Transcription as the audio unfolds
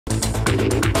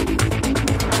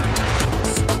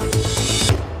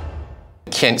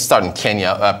Start in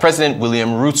Kenya. President William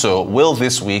Ruto will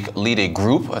this week lead a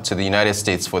group to the United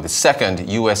States for the second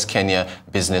U.S.-Kenya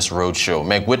Business Roadshow.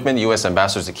 Meg Whitman, U.S.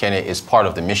 Ambassador to Kenya, is part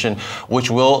of the mission, which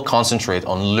will concentrate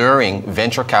on luring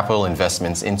venture capital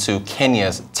investments into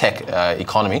Kenya's tech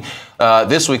economy.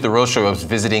 This week, the roadshow is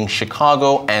visiting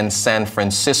Chicago and San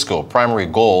Francisco. Primary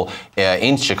goal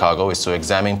in Chicago is to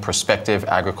examine prospective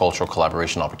agricultural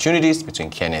collaboration opportunities between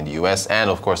Kenya and the U.S., and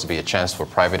of course, to be a chance for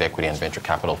private equity and venture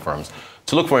capital firms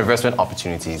to look for investment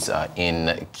opportunities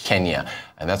in Kenya.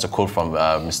 And that's a quote from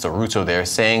Mr. Ruto there,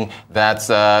 saying that,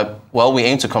 well, we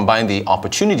aim to combine the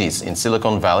opportunities in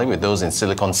Silicon Valley with those in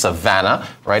Silicon Savannah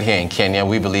right here in Kenya.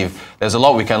 We believe there's a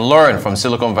lot we can learn from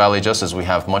Silicon Valley, just as we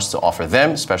have much to offer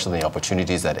them, especially the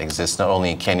opportunities that exist not only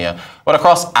in Kenya, but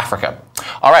across Africa.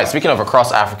 All right, speaking of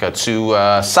across Africa, to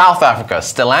South Africa,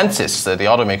 Stellantis, the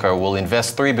automaker, will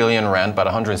invest 3 billion rand, about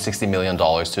 $160 million,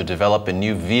 to develop a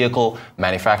new vehicle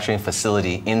manufacturing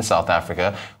facility in South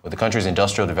Africa with the country's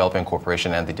Industrial Development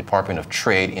Corporation and the Department of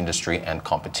Trade, Industry and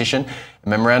Competition. A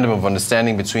memorandum of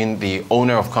understanding between the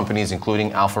owner of companies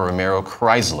including Alfa Romeo,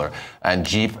 Chrysler and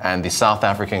Jeep and the South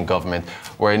African government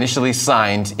were initially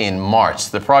signed in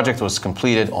March. The project was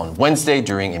completed on Wednesday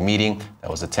during a meeting that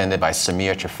was attended by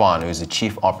Samir Chifan, who is the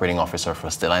Chief Operating Officer for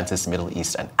Stellantis Middle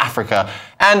East and Africa,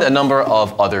 and a number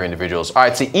of other individuals. All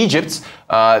right, to Egypt,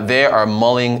 they are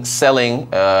mulling selling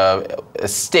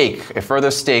a further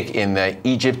stake in the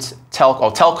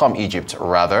Telkom Egypt,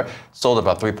 rather, sold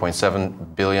about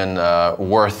 3.7 billion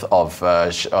worth of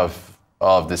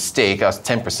the stake, that's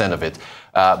 10% of it,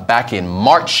 back in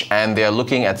March, and they're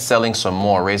looking at selling some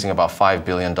more, raising about $5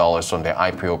 billion from their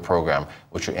IPO program,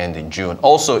 which will end in June.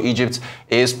 Also, Egypt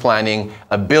is planning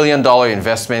a $1 billion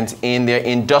investment in their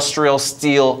industrial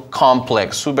steel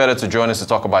complex. Who better to join us to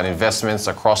talk about investments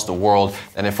across the world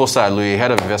than Efosa Aluyi,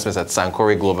 Head of Investments at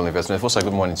Sankore Global Investment. Efosa,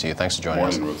 good morning to you. Thanks for joining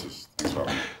us. Good morning, Rotis. Thanks for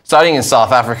having me. Starting in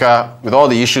South Africa, with all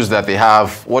the issues that they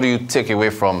have, what do you take away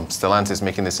from Stellantis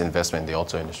making this investment in the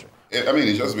auto industry? I mean,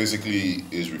 it just basically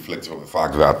is reflective of the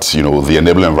fact that, you know, the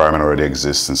enabling environment already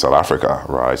exists in South Africa,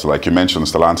 right? So like you mentioned,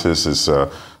 Stellantis is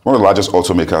one of the largest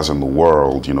automakers in the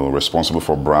world, you know, responsible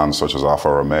for brands such as Alfa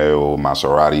Romeo,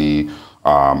 Maserati,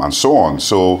 and so on.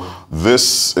 So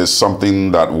this is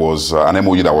something that was an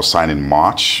MOU that was signed in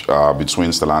March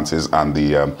between Stellantis and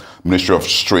the Ministry of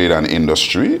Trade and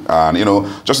Industry. And, you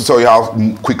know, just to tell you how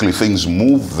quickly things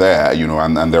move there, you know,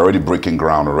 and they're already breaking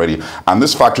ground already. And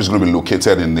this factory is going to be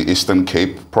located in the Eastern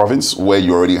Cape province, where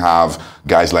you already have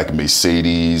guys like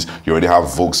Mercedes, you already have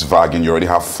Volkswagen, you already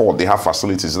have Ford. They have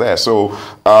facilities there. So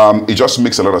it just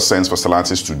makes a lot of sense for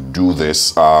Stellantis to do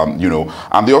this, you know.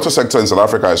 And the auto sector in South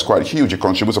Africa is quite huge. It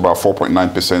contributes about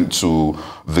 4.9% to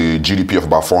the GDP of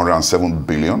about 407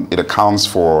 billion. It accounts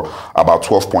for about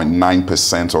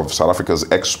 12.9% of South Africa's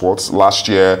exports. Last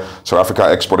year, South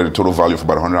Africa exported a total value of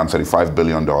about $135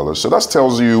 billion. So that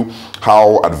tells you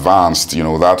how advanced, you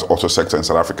know, that auto sector in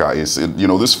South Africa is. You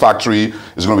know, this factory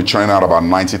is going to be churning out about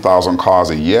 90,000 cars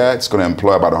a year. It's going to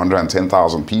employ about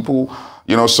 110,000 people.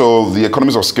 You know, so the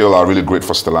economies of scale are really great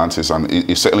for Stellantis, and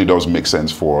it certainly does make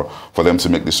sense for them to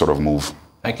make this sort of move.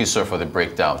 Thank you, sir, for the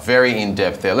breakdown. Very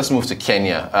in-depth there. Let's move to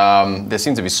Kenya. There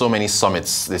seem to be so many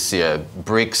summits this year.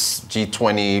 BRICS,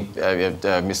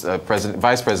 G20,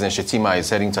 Vice President Shetima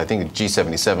is heading to, I think,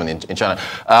 G77 in China.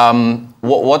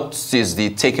 What is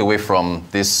the takeaway from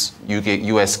this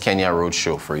U.S.-Kenya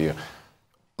roadshow for you?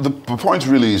 The point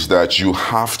really is that you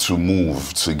have to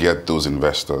move to get those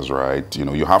investors, right? You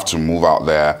know, you have to move out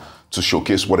there to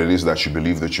showcase what it is that you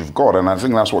believe that you've got. And I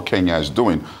think that's what Kenya is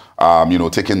doing, you know,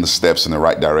 taking the steps in the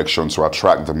right direction to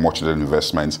attract the much-needed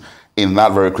investments in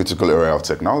that very critical area of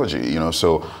technology, you know.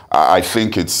 So I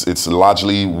think it's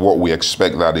largely what we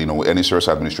expect that, you know, any serious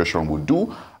administration would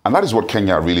do. And that is what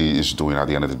Kenya really is doing at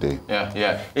the end of the day. Yeah,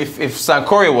 yeah. If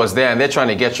Sankore was there and they're trying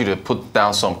to get you to put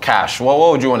down some cash, what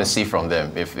would you want to see from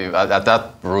them if at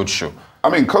that roadshow? I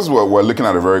mean, because we're looking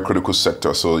at a very critical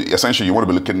sector. So essentially, you want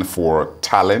to be looking for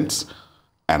talent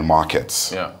and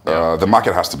markets. Yeah. The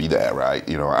market has to be there, right?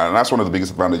 You know, and that's one of the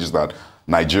biggest advantages that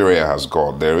Nigeria has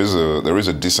got. There is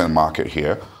a decent market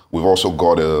here. We've also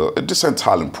got a decent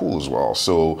talent pool as well.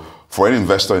 So for any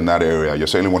investor in that area, you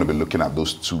certainly want to be looking at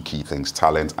those two key things,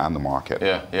 talent and the market.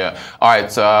 Yeah, yeah. All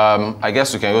right, I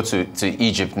guess we can go to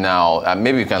Egypt now.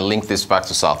 Maybe we can link this back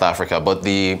to South Africa, but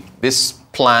this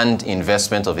planned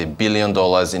investment of $1 billion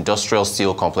industrial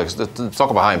steel complex, talk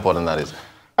about how important that is.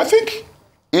 I think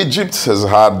Egypt has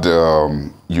had,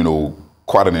 you know,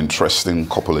 quite an interesting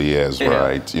couple of years,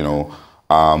 right? You know,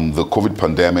 the COVID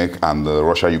pandemic and the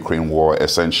Russia-Ukraine war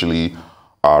essentially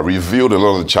revealed a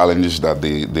lot of the challenges that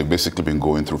they've basically been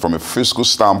going through. From a fiscal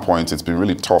standpoint, it's been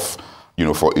really tough,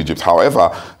 for Egypt.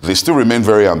 However, they still remain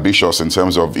very ambitious in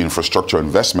terms of infrastructure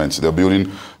investments. They're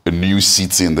building a new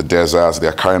city in the deserts.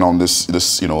 They're carrying on this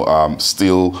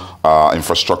still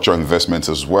infrastructure investments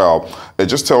as well. It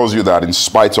just tells you that in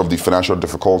spite of the financial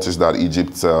difficulties that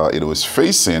Egypt is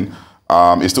facing,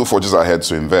 it still forges ahead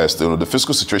to invest. The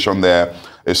fiscal situation there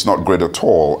is not great at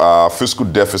all. Fiscal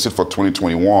deficit for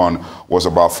 2021 was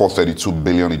about 432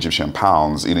 billion Egyptian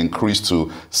pounds. It increased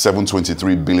to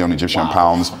 723 billion Egyptian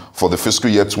pounds for the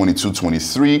fiscal year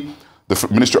 22-23. The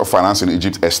Ministry of Finance in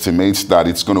Egypt estimates that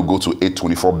it's going to go to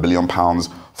 824 billion pounds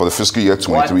for the fiscal year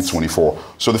 23-24.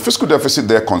 So the fiscal deficit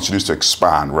there continues to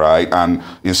expand, right? And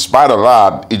in spite of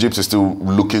that, Egypt is still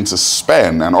looking to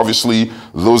spend. And obviously,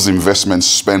 those investment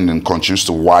spending continues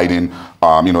to widen,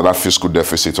 that fiscal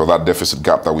deficit or that deficit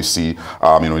gap that we see,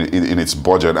 in its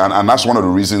budget. And that's one of the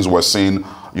reasons we're seeing,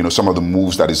 some of the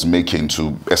moves that it's making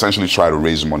to essentially try to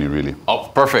raise money, really. Oh,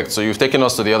 perfect. So you've taken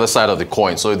us to the other side of the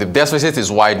coin. So the deficit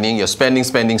is widening, you're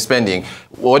spending.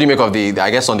 What do you make of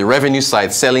on the revenue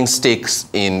side, selling stakes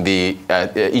in the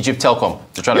Egypt Telecom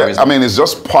to try to raise money? It's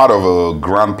just part of a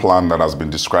grand plan that has been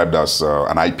described as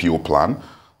an IPO plan.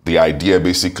 The idea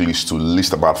basically is to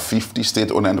list about 50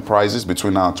 state-owned enterprises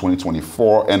between now and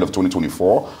 2024, end of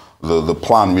 2024. The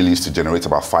plan really is to generate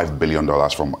about $5 billion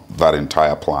from that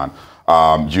entire plan.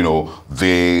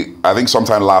 I think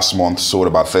sometime last month sold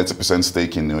about 30%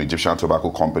 stake in the Egyptian tobacco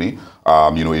company.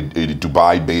 A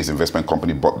Dubai-based investment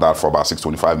company bought that for about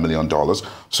 $625 million.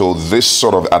 So this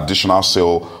sort of additional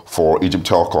sale for Egypt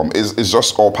Telecom is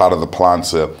just all part of the plan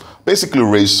to basically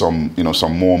raise some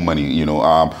more money,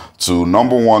 to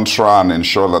number one, try and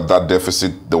ensure that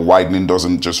deficit, the widening,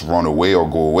 doesn't just run away or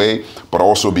go away, but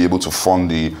also be able to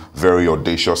fund the very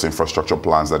audacious infrastructure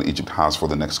plans that Egypt has for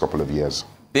the next couple of years.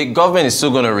 The government is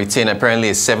still going to retain apparently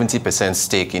a 70%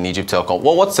 stake in Egypt Telecom.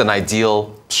 Well, what's an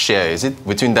ideal share? Is it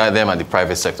between them and the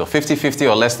private sector? 50-50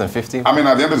 or less than 50? At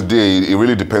the end of the day, it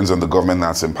really depends on the government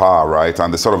that's in power, right?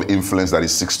 And the sort of influence that it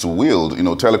seeks to wield.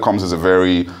 Telecoms is a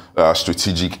very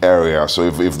strategic area. So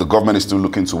if the government is still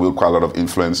looking to wield quite a lot of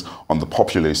influence on the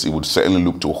populace, it would certainly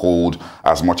look to hold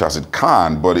as much as it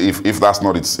can. But if that's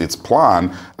not its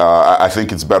plan, I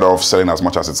think it's better off selling as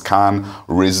much as it can,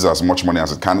 raises as much money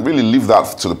as it can, really leave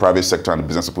that to the private sector and the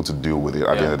business people to deal with it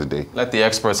at the end of the day. Let the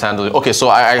experts handle it. Okay, so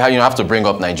I have to bring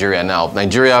up Nigeria now.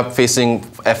 Nigeria facing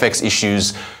FX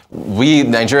issues.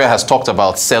 Nigeria has talked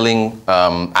about selling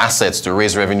assets to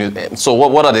raise revenue. So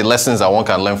what are the lessons that one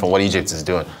can learn from what Egypt is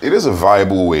doing? It is a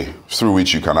viable way through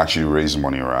which you can actually raise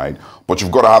money, right? But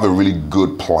you've got to have a really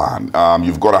good plan.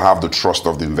 You've got to have the trust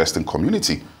of the investing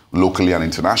community, locally and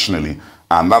internationally.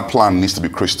 And that plan needs to be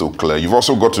crystal clear. You've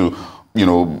also got to,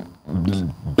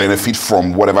 benefit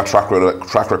from whatever track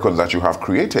record that you have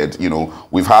created.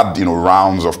 We've had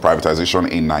rounds of privatization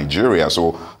in Nigeria.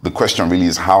 So the question really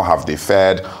is, how have they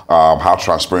fared? How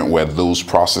transparent were those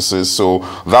processes? So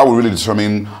that will really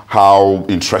determine how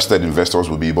interested investors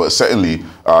will be. But certainly,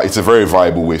 it's a very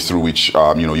viable way through which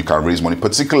you can raise money,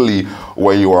 particularly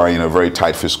when you are in a very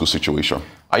tight fiscal situation.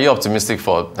 Are you optimistic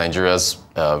for Nigeria's,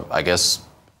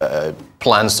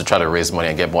 plans to try to raise money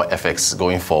and get more FX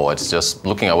going forward? It's just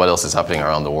looking at what else is happening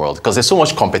around the world, because there's so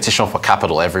much competition for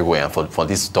capital everywhere and for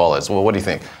these dollars. Well, what do you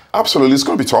think? Absolutely, it's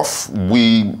going to be tough.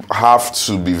 We have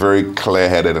to be very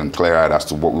clear-headed and clear-eyed as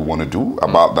to what we want to do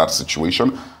about that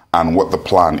situation and what the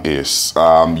plan is.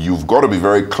 You've got to be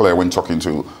very clear when talking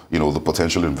to the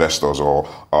potential investors or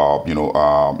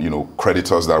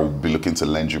creditors that will be looking to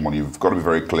lend you money. You've got to be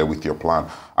very clear with your plan.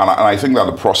 And I think that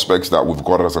the prospects that we've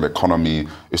got as an economy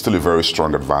is still a very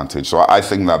strong advantage. So I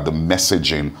think that the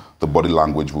messaging, the body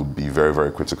language would be very,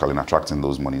 very critical in attracting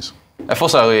those monies.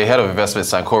 Efosa Aluyi, Head of Investment,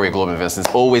 Sankore Global Investment.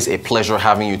 It's always a pleasure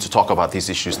having you to talk about these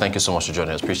issues. Thank you so much for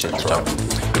joining us. Appreciate your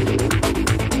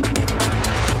time.